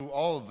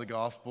all of the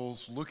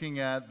Gospels, looking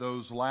at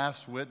those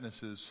last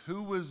witnesses.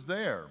 Who was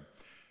there?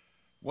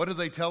 What did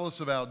they tell us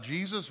about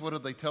Jesus? What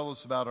did they tell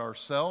us about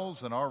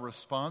ourselves and our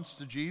response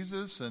to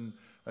Jesus? And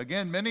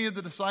again, many of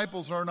the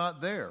disciples are not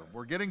there.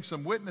 We're getting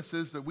some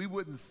witnesses that we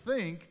wouldn't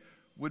think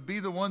would be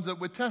the ones that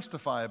would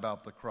testify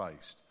about the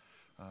Christ.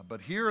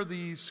 But here are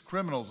these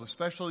criminals,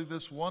 especially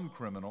this one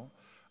criminal.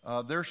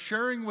 They're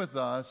sharing with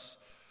us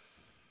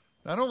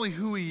not only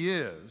who he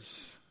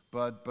is,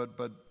 but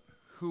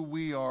who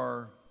we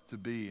are to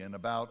be and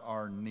about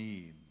our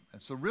need.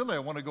 And so really I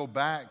want to go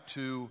back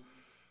to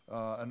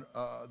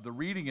the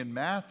reading in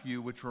Matthew,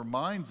 which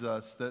reminds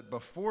us that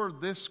before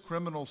this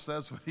criminal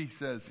says what he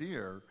says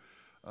here,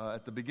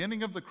 at the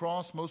beginning of the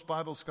cross, most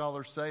Bible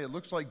scholars say, it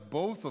looks like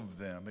both of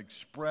them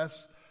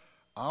express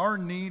our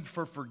need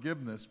for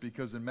forgiveness,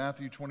 because in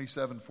Matthew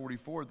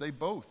 27:44, they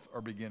both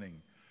are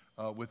beginning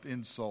with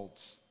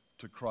insults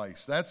to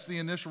Christ. That's the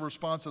initial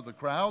response of the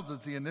crowds.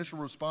 It's the initial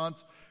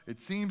response, it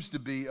seems to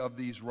be, of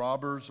these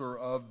robbers or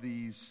of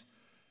these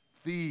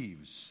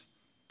thieves,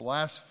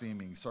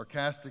 blaspheming,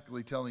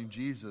 sarcastically telling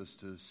Jesus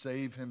to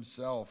save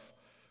himself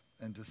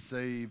and to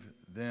save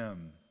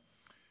them.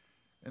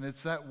 And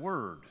it's that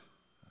word,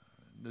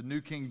 the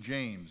New King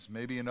James,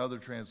 maybe in other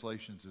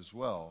translations as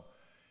well,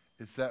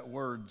 it's that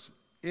word's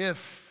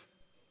if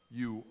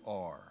you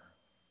are,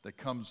 that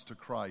comes to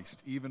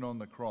Christ, even on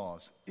the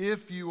cross.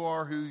 If you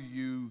are who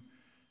you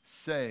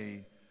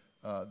say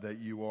that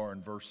you are,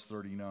 in verse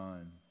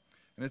 39.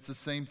 And it's the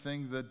same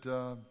thing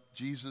that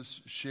Jesus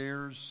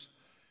shares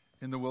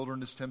in the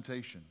wilderness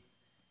temptation.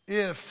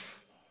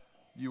 If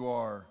you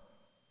are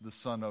the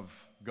Son of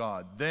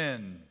God,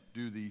 then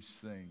do these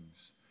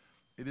things.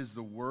 It is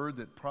the word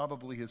that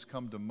probably has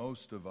come to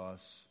most of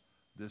us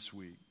this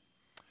week.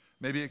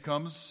 Maybe it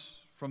comes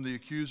from the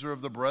accuser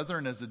of the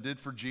brethren, as it did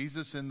for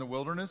Jesus in the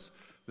wilderness,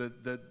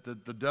 that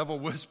the devil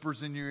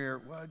whispers in your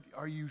ear, well,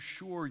 are you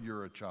sure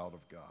you're a child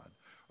of God?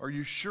 Are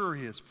you sure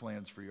he has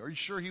plans for you? Are you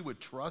sure he would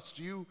trust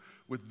you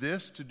with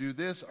this to do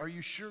this? Are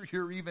you sure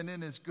you're even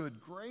in his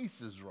good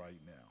graces right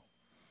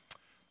now?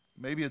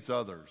 Maybe it's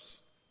others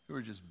who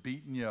are just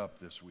beating you up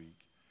this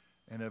week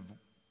and have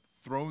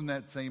thrown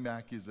that same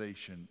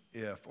accusation,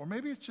 if, or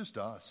maybe it's just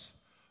us.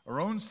 Our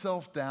own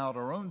self-doubt,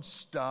 our own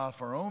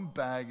stuff, our own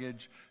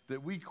baggage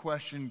that we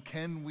question,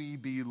 can we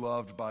be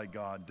loved by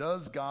God?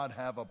 Does God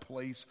have a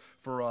place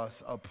for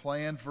us, a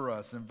plan for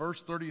us? In verse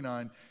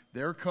 39,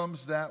 there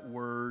comes that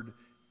word,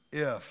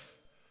 if.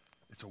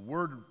 It's a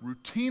word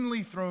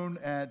routinely thrown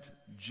at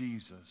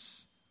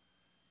Jesus.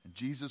 And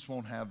Jesus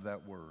won't have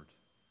that word.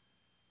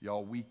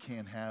 Y'all, we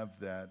can't have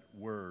that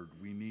word.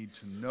 We need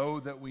to know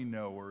that we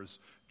know, or as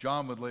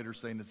John would later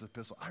say in his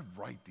epistle, I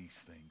write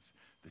these things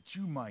that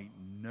you might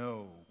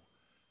know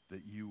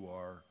that you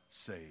are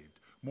saved.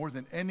 More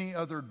than any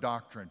other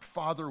doctrine,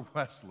 Father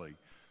Wesley,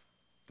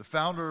 the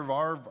founder of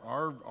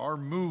our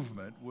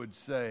movement, would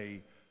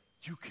say,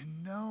 you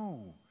can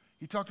know.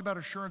 He talked about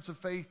assurance of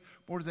faith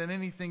more than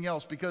anything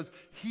else because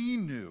he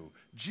knew,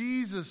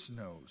 Jesus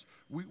knows.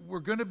 We're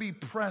going to be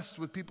pressed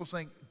with people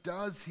saying,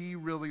 does he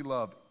really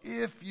love?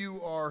 If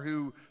you are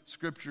who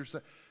Scripture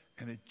says.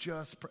 And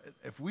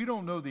if we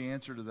don't know the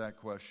answer to that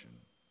question,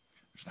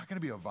 there's not going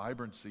to be a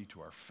vibrancy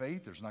to our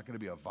faith. There's not going to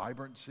be a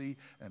vibrancy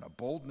and a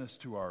boldness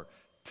to our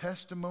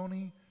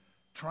testimony,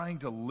 trying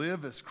to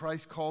live as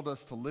Christ called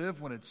us to live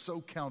when it's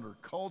so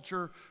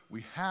counterculture.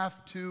 We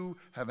have to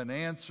have an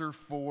answer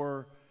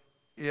for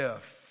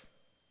if.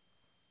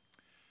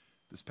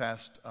 This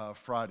past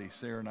Friday,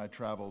 Sarah and I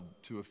traveled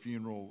to a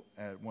funeral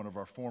at one of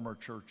our former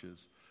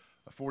churches.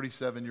 A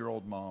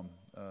 47-year-old mom,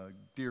 a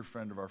dear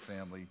friend of our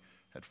family,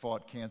 had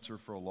fought cancer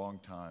for a long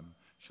time.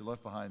 She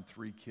left behind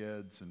 3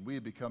 kids, and we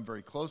had become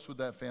very close with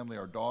that family.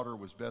 Our daughter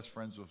was best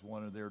friends with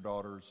one of their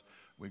daughters.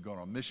 We'd gone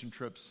on mission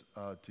trips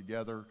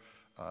together.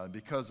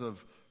 Because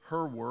of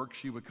her work,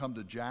 she would come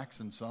to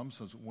Jackson some,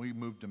 so when we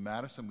moved to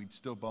Madison, we'd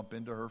still bump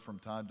into her from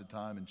time to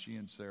time, and she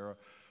and Sarah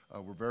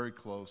were very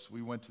close.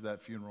 We went to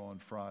that funeral on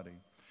Friday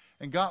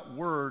and got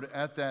word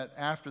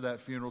after that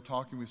funeral,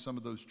 talking with some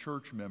of those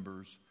church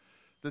members,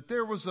 that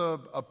there was a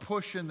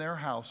push in their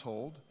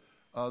household.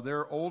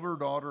 Their older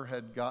daughter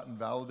had gotten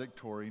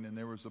valedictorian, and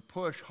there was a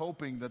push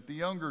hoping that the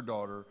younger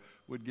daughter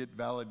would get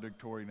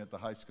valedictorian at the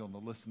high school. And to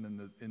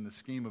listen, in the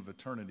scheme of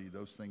eternity,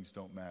 those things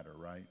don't matter,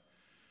 right?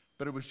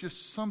 But it was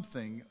just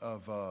something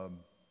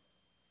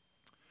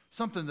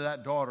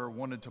that daughter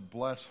wanted to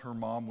bless her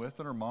mom with,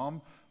 and her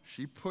mom,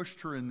 she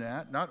pushed her in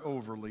that, not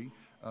overly,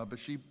 but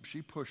she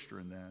pushed her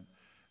in that.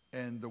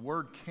 And the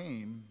word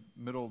came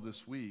middle of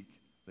this week.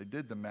 They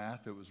did the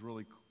math. It was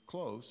really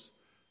close.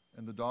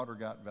 And the daughter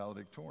got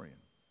valedictorian.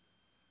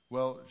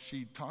 Well,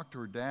 she talked to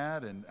her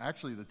dad, and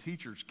actually the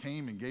teachers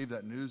came and gave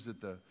that news at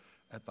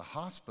the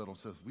hospital.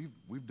 Says,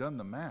 we've done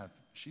the math.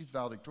 She's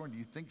valedictorian. Do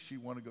you think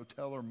she'd want to go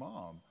tell her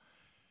mom?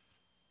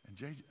 And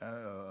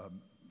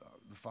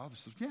the father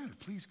says, yeah,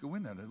 please go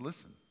in there and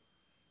listen.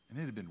 And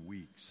it had been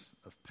weeks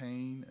of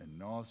pain and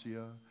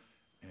nausea,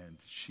 and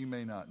she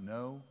may not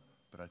know,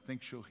 but I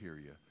think she'll hear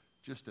you.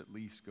 Just at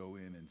least go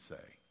in and say.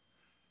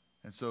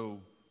 And so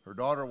her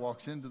daughter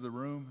walks into the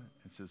room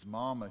and says,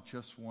 "Mom, I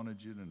just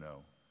wanted you to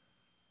know,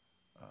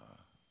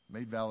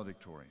 made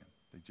valedictorian.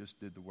 They just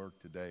did the work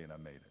today and I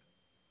made it."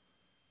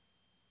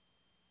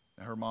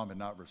 Now, her mom had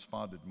not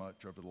responded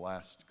much over the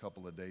last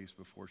couple of days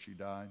before she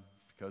died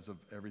because of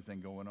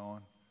everything going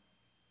on.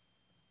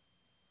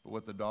 But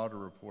what the daughter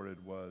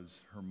reported was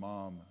her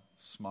mom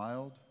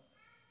smiled,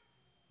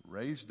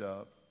 raised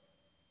up,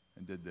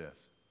 and did this.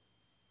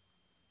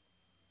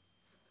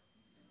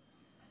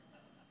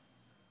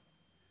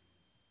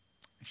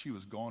 She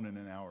was gone in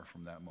an hour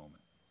from that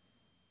moment.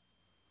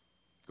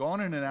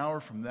 Gone in an hour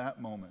from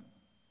that moment.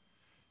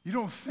 You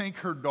don't think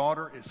her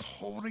daughter is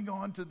holding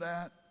on to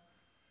that?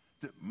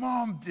 That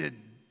Mom did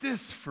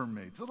this for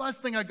me. It's the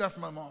last thing I got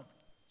from my mom.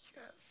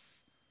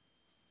 Yes.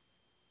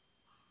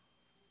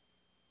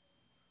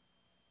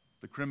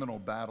 The criminal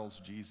battles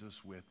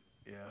Jesus with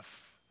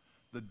if.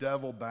 The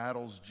devil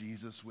battles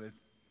Jesus with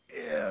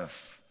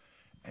if.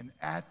 And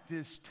at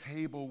this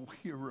table,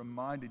 we are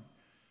reminded,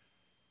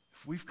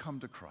 if we've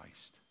come to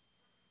Christ,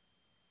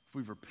 if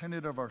we've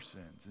repented of our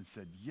sins and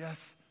said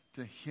yes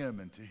to Him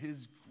and to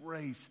His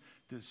grace,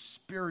 to His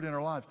Spirit in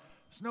our lives,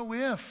 there's no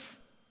if.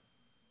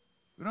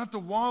 We don't have to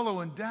wallow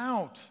in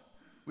doubt.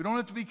 We don't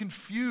have to be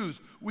confused.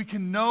 We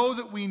can know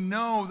that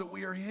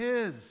we are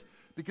His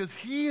because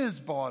He has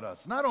bought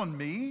us, not on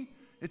me.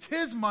 It's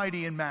His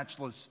mighty and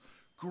matchless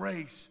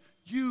grace.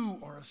 You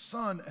are a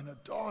son and a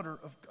daughter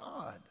of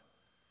God.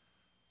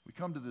 We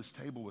come to this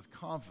table with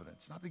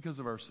confidence, not because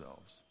of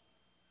ourselves,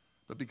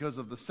 but because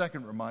of the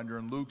second reminder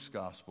in Luke's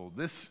gospel.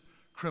 This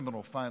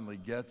criminal finally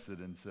gets it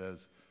and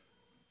says,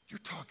 "You're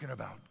talking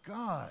about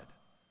God.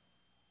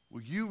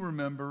 Will you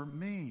remember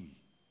me?"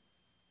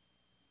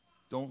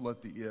 Don't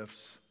let the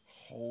ifs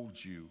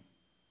hold you.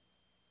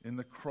 In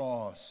the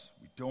cross,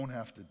 we don't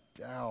have to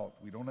doubt.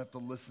 We don't have to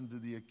listen to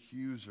the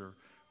accuser.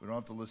 We don't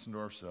have to listen to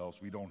ourselves.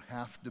 We don't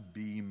have to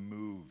be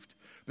moved.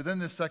 But then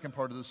this second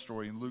part of the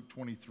story in Luke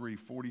 23,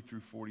 40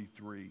 through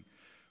 43,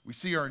 we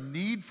see our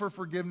need for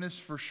forgiveness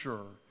for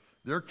sure.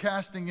 They're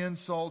casting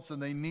insults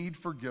and they need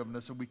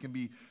forgiveness, and we can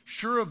be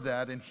sure of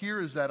that. And here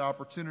is that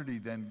opportunity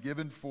then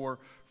given for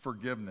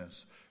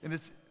forgiveness. And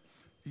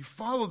you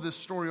follow this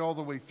story all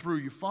the way through.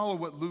 You follow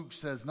what Luke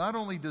says. Not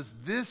only does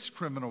this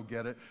criminal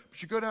get it,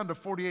 but you go down to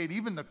 48,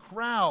 even the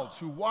crowds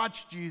who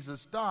watched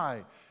Jesus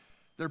die,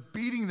 they're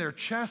beating their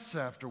chests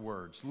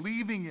afterwards,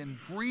 leaving in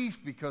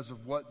grief because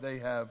of what they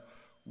have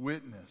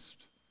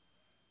witnessed.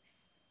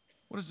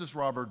 What does this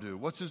robber do?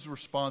 What's his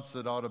response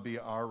that ought to be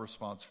our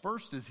response?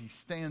 First is he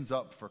stands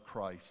up for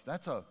Christ.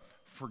 That's a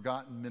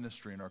forgotten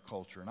ministry in our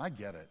culture, and I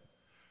get it.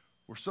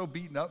 We're so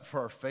beaten up for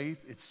our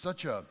faith. It's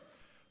such a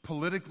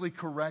politically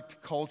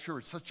correct culture.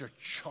 It's such a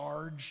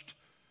charged,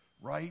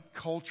 right,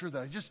 culture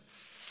that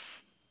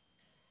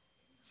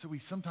so we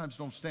sometimes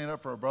don't stand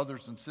up for our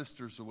brothers and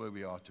sisters the way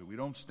we ought to. We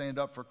don't stand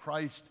up for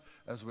Christ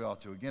as we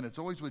ought to. Again, it's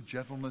always with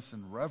gentleness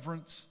and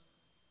reverence.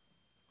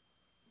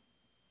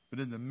 But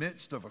in the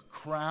midst of a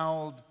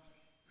crowd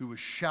who was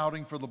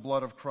shouting for the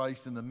blood of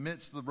Christ, in the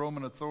midst of the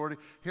Roman authority,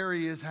 here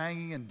he is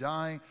hanging and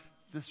dying.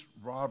 This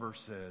robber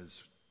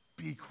says,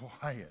 "Be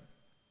quiet."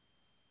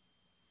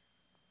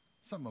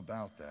 Something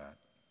about that.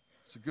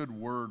 It's a good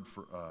word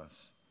for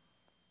us.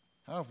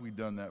 How have we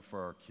done that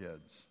for our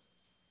kids?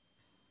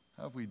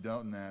 How have we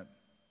done that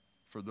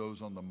for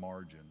those on the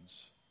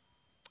margins?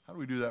 How do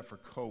we do that for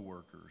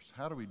coworkers?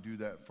 How do we do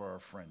that for our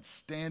friends?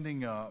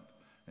 Standing up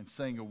and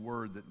saying a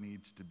word that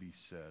needs to be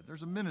said.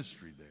 There's a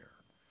ministry there.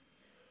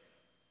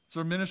 It's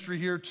our ministry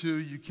here too.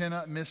 You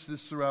cannot miss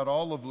this throughout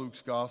all of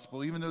Luke's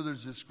gospel. Even though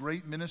there's this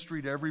great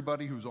ministry to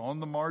everybody who's on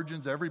the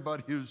margins,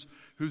 everybody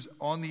who's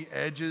on the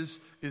edges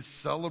is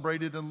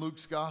celebrated in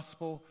Luke's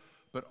gospel,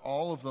 but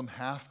all of them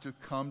have to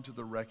come to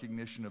the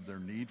recognition of their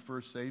need for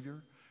a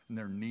Savior and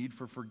their need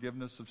for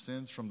forgiveness of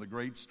sins. From the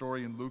great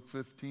story in Luke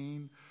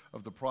 15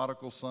 of the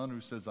prodigal son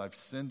who says, "I've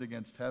sinned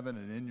against heaven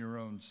and in your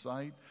own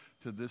sight,"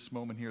 to this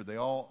moment here, they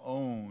all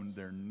own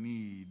their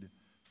need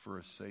for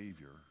a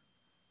Savior.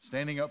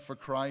 Standing up for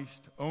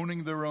Christ,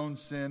 owning their own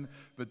sin,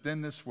 but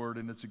then this word,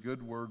 and it's a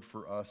good word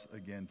for us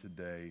again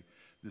today,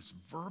 this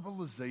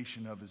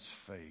verbalization of his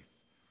faith.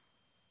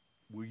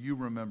 Will you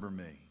remember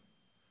me?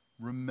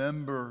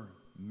 Remember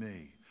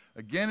me.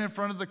 Again in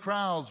front of the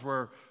crowds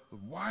where,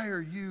 why are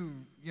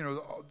you,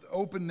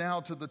 open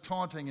now to the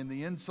taunting and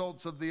the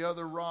insults of the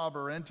other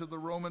robber and to the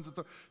Roman,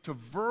 to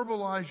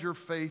verbalize your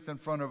faith in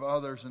front of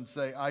others and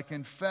say, "I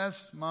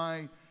confess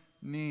my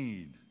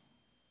need."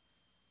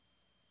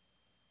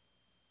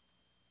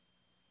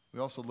 We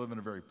also live in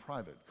a very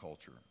private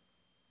culture.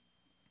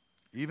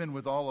 Even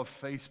with all of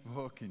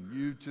Facebook and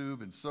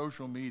YouTube and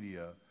social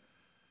media,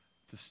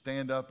 to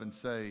stand up and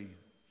say,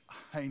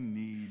 "I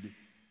need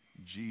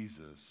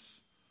Jesus."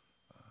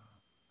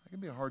 It can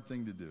be a hard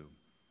thing to do.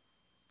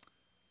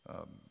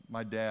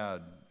 My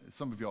dad,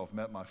 some of y'all have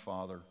met my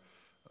father.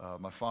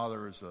 My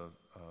father is a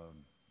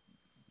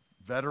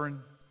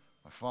veteran.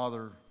 My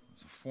father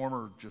is a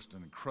former, just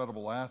an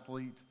incredible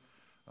athlete,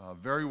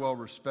 very well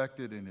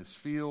respected in his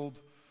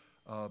field,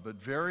 but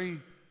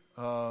very,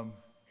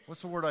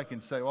 what's the word I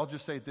can say? Well, I'll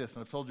just say this,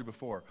 and I've told you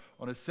before.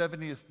 On his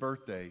 70th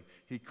birthday,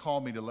 he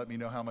called me to let me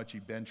know how much he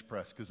bench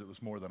pressed because it was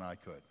more than I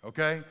could,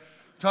 okay?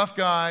 Tough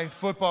guy,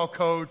 football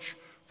coach,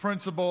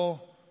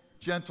 principal,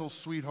 gentle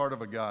sweetheart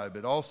of a guy,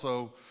 but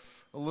also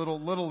a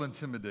little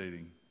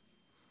intimidating.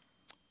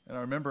 And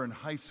I remember in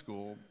high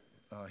school,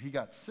 he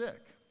got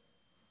sick.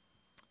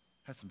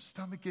 Had some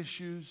stomach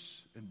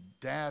issues, and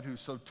Dad,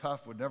 who's so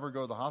tough, would never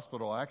go to the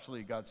hospital. Actually,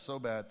 it got so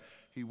bad,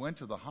 he went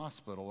to the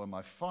hospital, and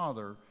my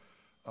father,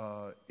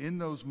 in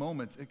those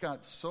moments, it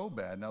got so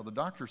bad. Now, the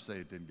doctors say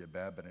it didn't get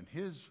bad, but in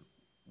his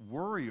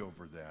worry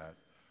over that,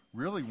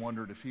 really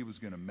wondered if he was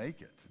going to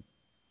make it.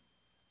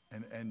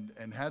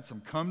 And had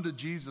some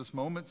come-to-Jesus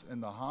moments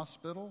in the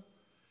hospital,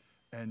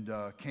 and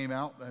came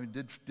out,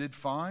 did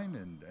fine,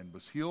 and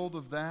was healed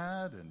of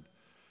that, and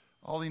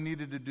all he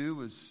needed to do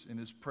was, in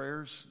his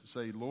prayers,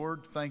 say,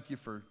 Lord, thank you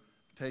for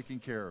taking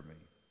care of me.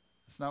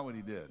 That's not what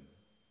he did.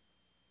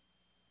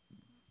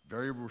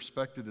 Very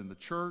respected in the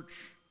church,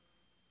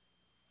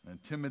 an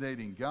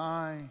intimidating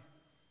guy,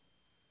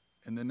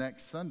 and the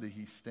next Sunday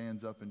he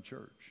stands up in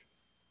church,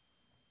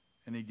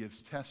 and he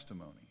gives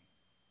testimony.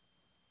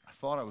 I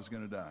thought I was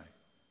going to die,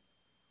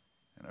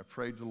 and I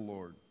prayed to the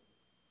Lord.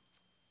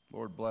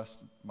 Lord blessed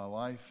my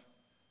life,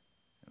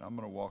 and I'm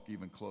going to walk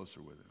even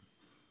closer with him.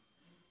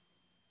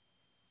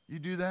 You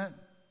do that in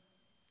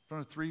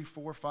front of 300,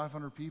 400,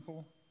 500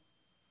 people?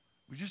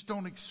 We just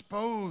don't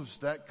expose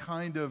that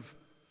kind of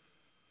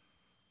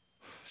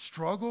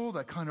struggle,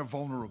 that kind of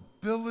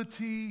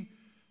vulnerability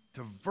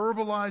to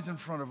verbalize in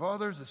front of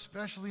others,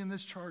 especially in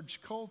this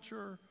charged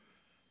culture.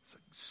 It's a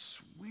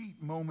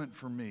sweet moment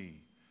for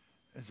me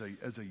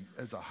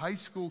as a high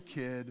school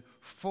kid,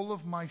 full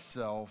of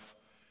myself,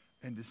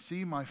 and to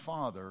see my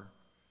father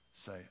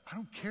say, I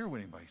don't care what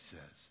anybody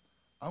says.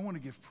 I want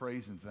to give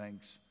praise and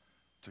thanks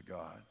to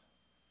God.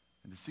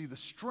 And to see the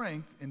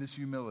strength in his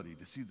humility,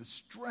 to see the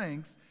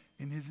strength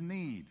in his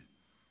need.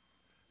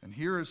 And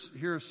here is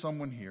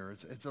someone here.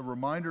 It's a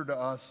reminder to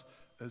us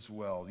as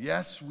well.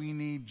 Yes, we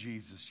need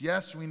Jesus.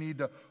 Yes, we need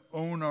to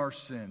own our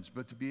sins.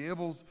 But to be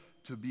able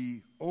to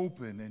be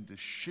open and to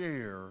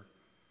share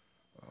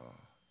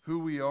who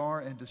we are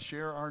and to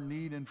share our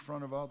need in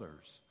front of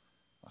others.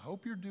 I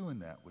hope you're doing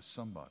that with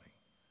somebody.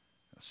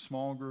 A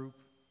small group,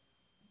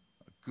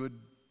 a good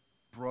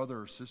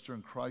brother or sister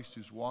in Christ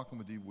who's walking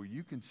with you, where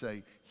you can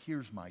say,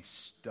 here's my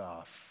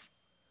stuff.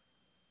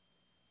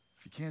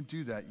 If you can't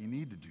do that, you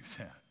need to do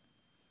that.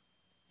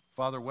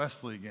 Father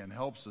Wesley, again,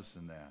 helps us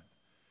in that.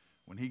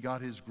 When he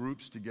got his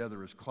groups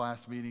together, his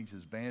class meetings,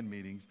 his band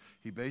meetings,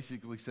 he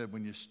basically said,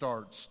 when you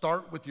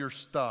start with your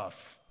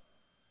stuff.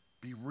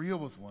 Be real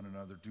with one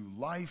another. Do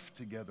life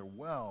together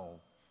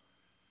well.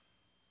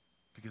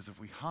 Because if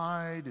we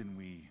hide and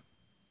he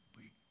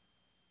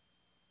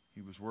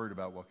was worried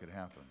about what could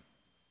happen.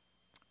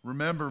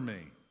 Remember me.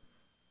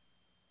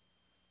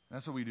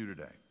 That's what we do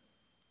today.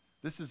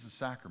 This is the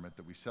sacrament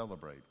that we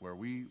celebrate, where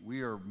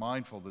we are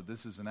mindful that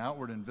this is an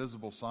outward and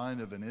visible sign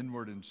of an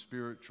inward and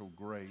spiritual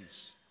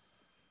grace.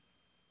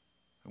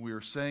 And we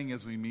are saying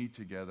as we meet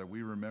together,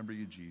 we remember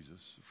you,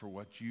 Jesus, for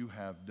what you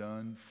have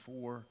done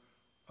for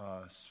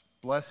us.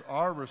 Bless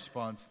our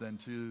response then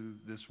to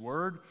this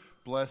word.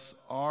 Bless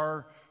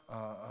our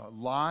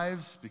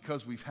lives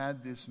because we've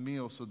had this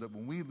meal, so that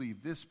when we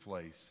leave this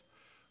place,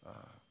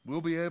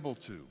 we'll be able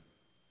to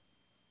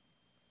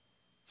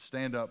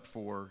stand up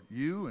for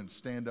you and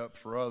stand up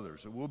for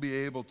others. And we'll be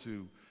able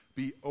to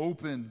be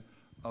open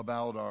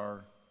about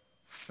our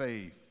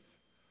faith.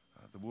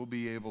 That we'll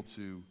be able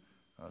to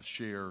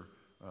share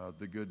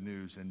the good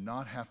news and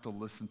not have to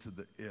listen to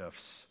the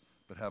ifs,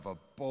 but have a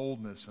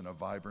boldness and a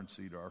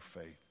vibrancy to our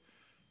faith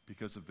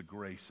because of the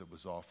grace that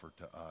was offered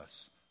to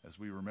us as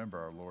we remember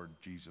our Lord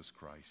Jesus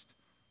Christ.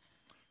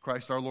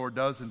 Christ our Lord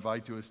does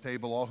invite to his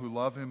table all who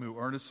love him, who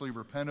earnestly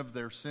repent of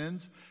their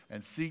sins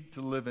and seek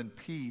to live in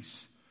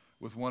peace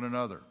with one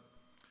another.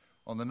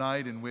 On the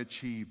night in which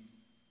he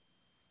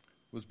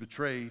was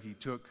betrayed, he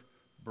took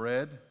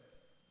bread,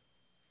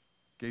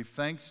 gave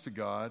thanks to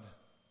God,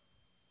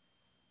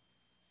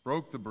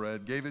 broke the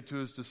bread, gave it to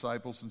his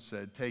disciples, and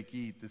said, "Take,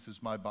 eat, this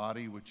is my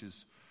body which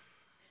is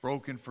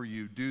broken for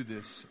you. Do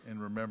this in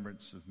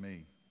remembrance of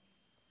me."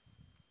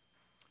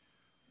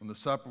 When the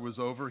supper was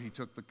over, he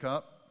took the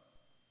cup,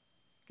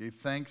 gave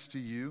thanks to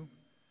you,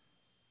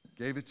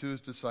 gave it to his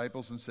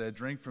disciples, and said,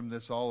 "Drink from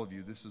this, all of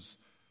you. This is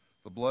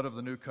the blood of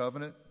the new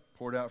covenant,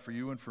 poured out for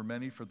you and for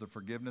many for the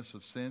forgiveness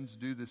of sins.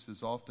 Do this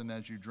as often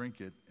as you drink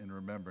it in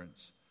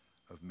remembrance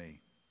of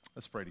me."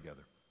 Let's pray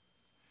together.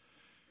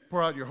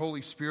 Pour out your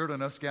Holy Spirit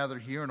on us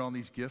gathered here and on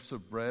these gifts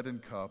of bread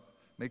and cup.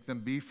 Make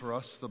them be for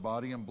us the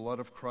body and blood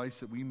of Christ,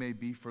 that we may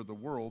be for the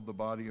world the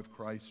body of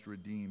Christ,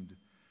 redeemed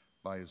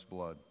by his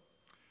blood.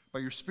 By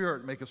your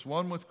Spirit, make us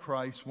one with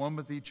Christ, one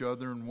with each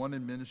other, and one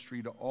in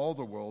ministry to all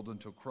the world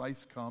until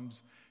Christ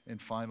comes in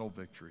final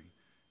victory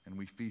and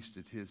we feast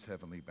at his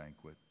heavenly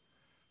banquet.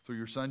 Through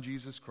your Son,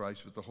 Jesus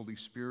Christ, with the Holy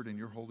Spirit and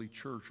your holy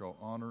church, all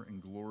honor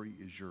and glory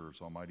is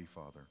yours, Almighty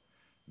Father,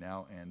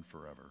 now and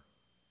forever.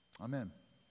 Amen.